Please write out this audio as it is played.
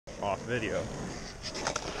off video.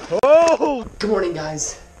 Oh! Good morning,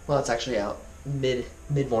 guys. Well, it's actually out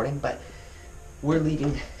mid-morning, but we're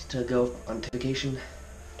leaving to go on vacation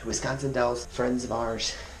to Wisconsin. Dells, friends of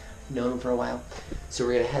ours, known them for a while. So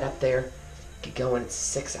we're gonna head up there, get going. It's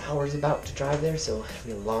 6 hours about to drive there, so it'll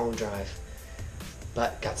be a long drive.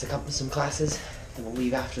 But got some classes, then we'll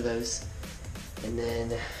leave after those, and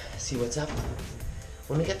then see what's up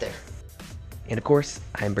when we get there. And of course,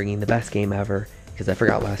 I'm bringing the best game ever, because I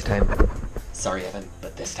forgot last time. Sorry, Evan,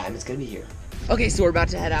 but this time it's gonna be here. Okay, so we're about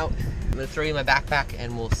to head out. I'm gonna throw you my backpack,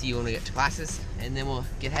 and we'll see you when we get to classes, and then we'll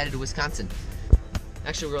get headed to Wisconsin.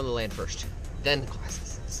 Actually, we're going to the land first, then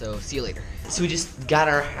classes. So see you later. So we just got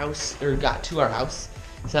to our house.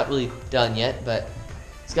 It's not really done yet, but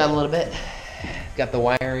it's got a little bit. Got the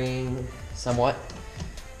wiring somewhat,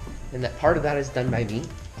 and that part of that is done by me.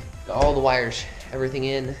 Got all the wires, everything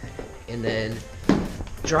in, and then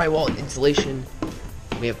drywall insulation.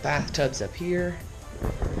 We have bathtubs up here.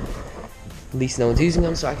 At least no one's using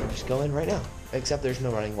them, so I can just go in right now. Except there's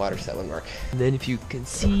no running water, so that wouldn't work. And then if you can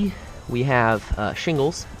see, we have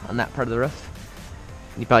shingles on that part of the roof.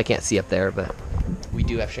 You probably can't see up there, but we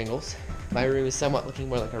do have shingles. My room is somewhat looking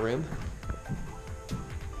more like a room.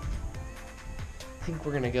 I think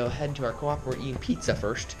we're gonna go head to our co-op. We're eating pizza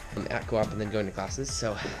first at co-op and then going to classes.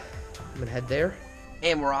 So I'm gonna head there.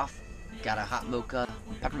 And we're off. Got a hot mocha,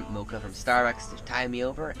 peppermint mocha from Starbucks to tie me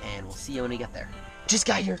over, and we'll see you when we get there. Just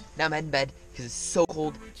got here. Now I'm heading to bed because it's so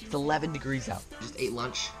cold. It's 11 degrees out. Just ate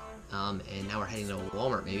lunch. And now we're heading to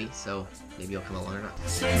Walmart maybe, so maybe you'll come along or not.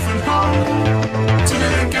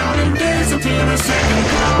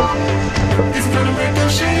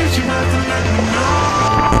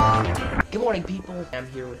 Good morning, people. I'm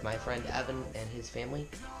here with my friend Evan and his family,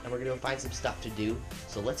 and we're gonna go find some stuff to do.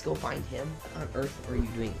 So let's go find him. What on earth are you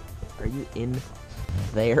doing? Are you in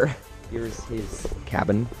there? Here's his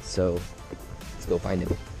cabin, so let's go find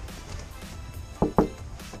him.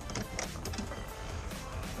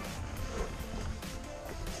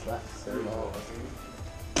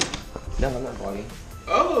 No, I'm not vlogging.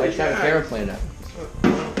 Oh, I just have a camera pointed up.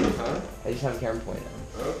 Huh? I just have a camera pointed up.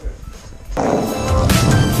 Okay.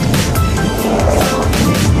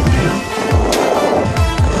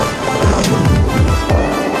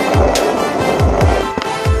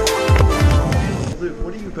 Luke,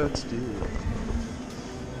 what are you about to do?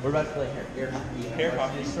 We're about to play air hockey. Air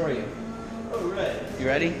hockey. Destroy you. Oh, right. You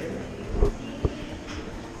ready?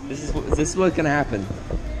 This is what's gonna happen.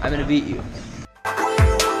 I'm gonna beat you.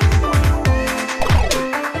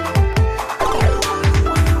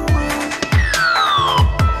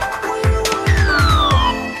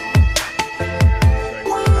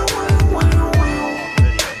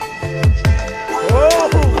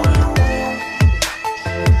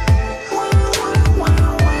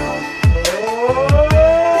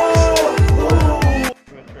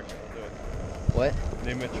 What?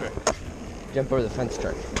 Name a trick. Jump over the fence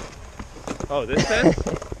trick. Oh, this fence?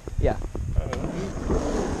 Yeah.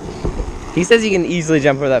 He says you can easily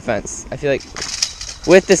jump over that fence. I feel like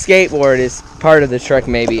with the skateboard is part of the trick,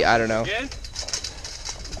 maybe. I don't know. Again?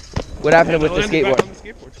 What happened with the skateboard? On the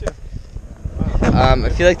skateboard too. Wow. I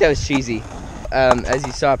feel like that was cheesy. As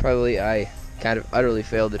you saw, probably I kind of utterly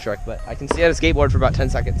failed the trick, but I can stay on a skateboard for about 10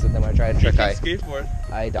 seconds, and then when I try a trick,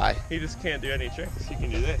 I die. He just can't do any tricks. He can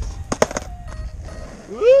do this.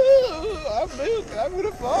 Woo! I'm Luke. I'm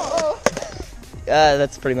gonna fall.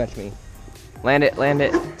 That's pretty much me. Land it, land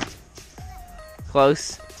it.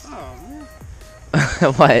 Close. Oh man.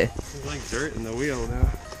 What? There's like dirt in the wheel now.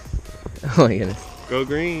 Oh my goodness. Go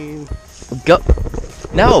green. Go.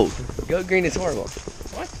 No. Go green is horrible.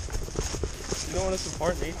 What? You don't want to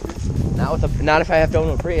support nature? Not if I have to own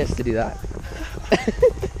a Prius to do that.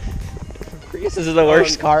 Priuses are the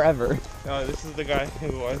worst car ever. No, this is the guy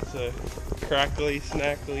who wants a crackly,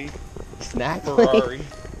 snackly Ferrari.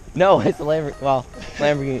 No, it's a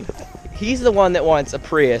Lamborghini. He's the one that wants a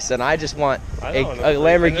Prius, and I just want a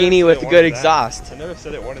Lamborghini with good exhaust. I never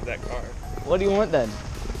said it wanted that car. What do you want then?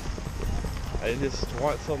 I just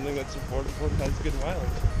want something that's affordable and has good mileage.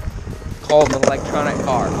 Call it an electronic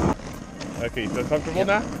car. Okay, you feel comfortable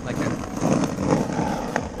now? Like that.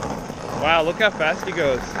 Wow, look how fast he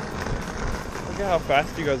goes. Look at how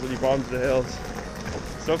fast he goes when he bombs the hills.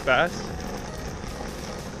 So fast.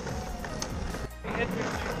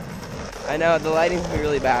 I know, the lighting's gonna be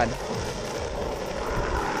really bad.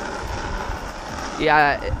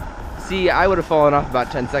 Yeah, see, I would have fallen off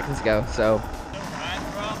about 10 seconds ago, so.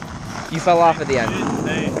 You fell off at the end.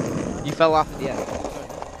 You fell off at the end.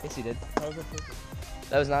 Yes, you did.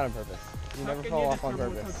 That was not on purpose. You never fall off on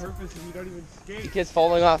purpose. You don't even skate? Because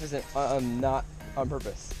falling off isn't not on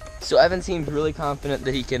purpose. So Evan seemed really confident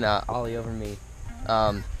that he can ollie over me.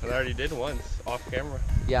 I already did once, off camera.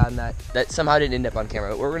 Yeah, and that somehow didn't end up on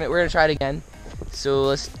camera. But we're gonna try it again. So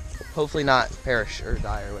let's hopefully not perish or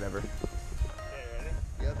die or whatever. Okay, ready?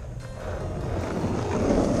 Yep.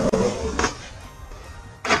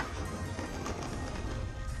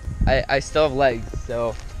 I still have legs,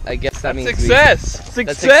 so I guess that means success. That's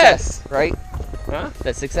success, right? Huh?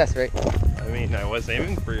 That's success, right? I mean, I was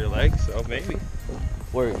aiming for your legs, so maybe.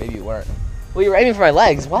 Or maybe you weren't. Well, you were aiming for my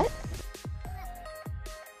legs. What?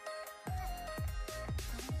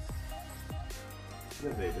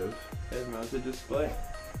 Innovative. Head-mounted display.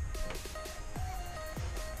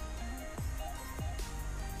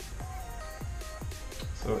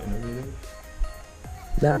 So innovative.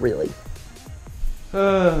 Not really.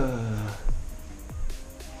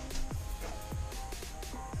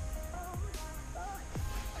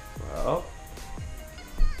 Well,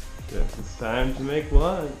 guess it's time to make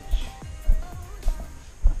lunch.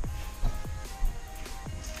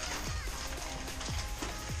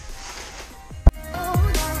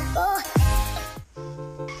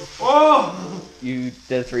 Whoa! You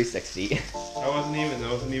did a 360. That wasn't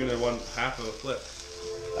even a one half of a flip.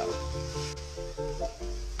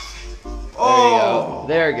 Oh.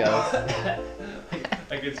 There you go. There it goes.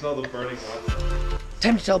 I can smell the burning one.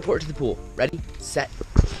 Time to teleport to the pool. Ready, set,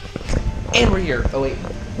 and we're here. Oh wait,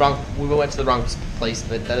 wrong. We went to the wrong place,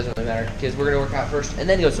 but that doesn't really matter because we're gonna work out first and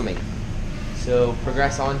then go swimming. So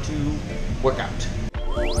progress on to workout.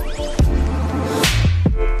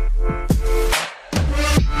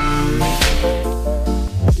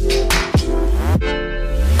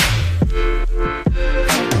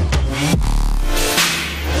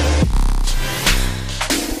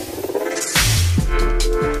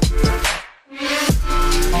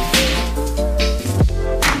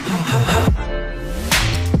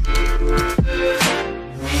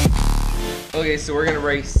 Okay, so we're gonna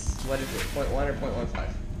race, what is it, 0.1 or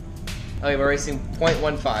 0.15? Okay, we're racing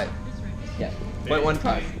 0.15. Yeah,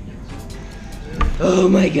 0.15. Oh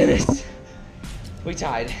my goodness. We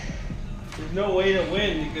tied. There's no way to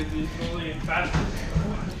win because there's only fast.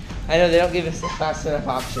 I know, they don't give us a fast enough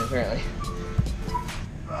option apparently.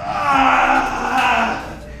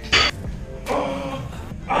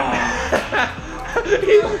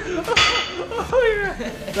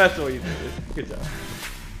 That's what you did. Good job.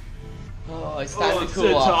 Oh, it's time to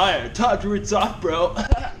cool off. Tired. Time to rinse off, bro.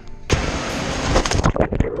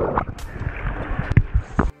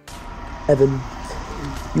 Evan,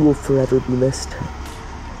 you will forever be missed.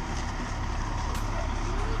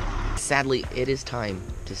 Sadly, it is time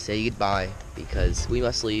to say goodbye because we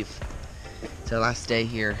must leave. It's our last day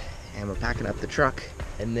here and we're packing up the truck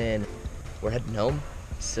and then we're heading home.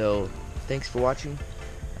 So thanks for watching.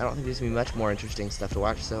 I don't think there's gonna be much more interesting stuff to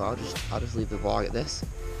watch, so I'll just leave the vlog at this.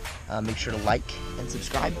 Make sure to like and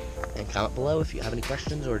subscribe and comment below if you have any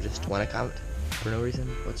questions or just want to comment for no reason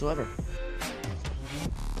whatsoever.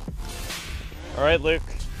 All right, Luke.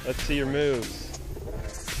 Let's see your moves.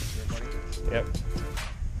 Yep.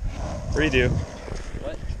 Redo.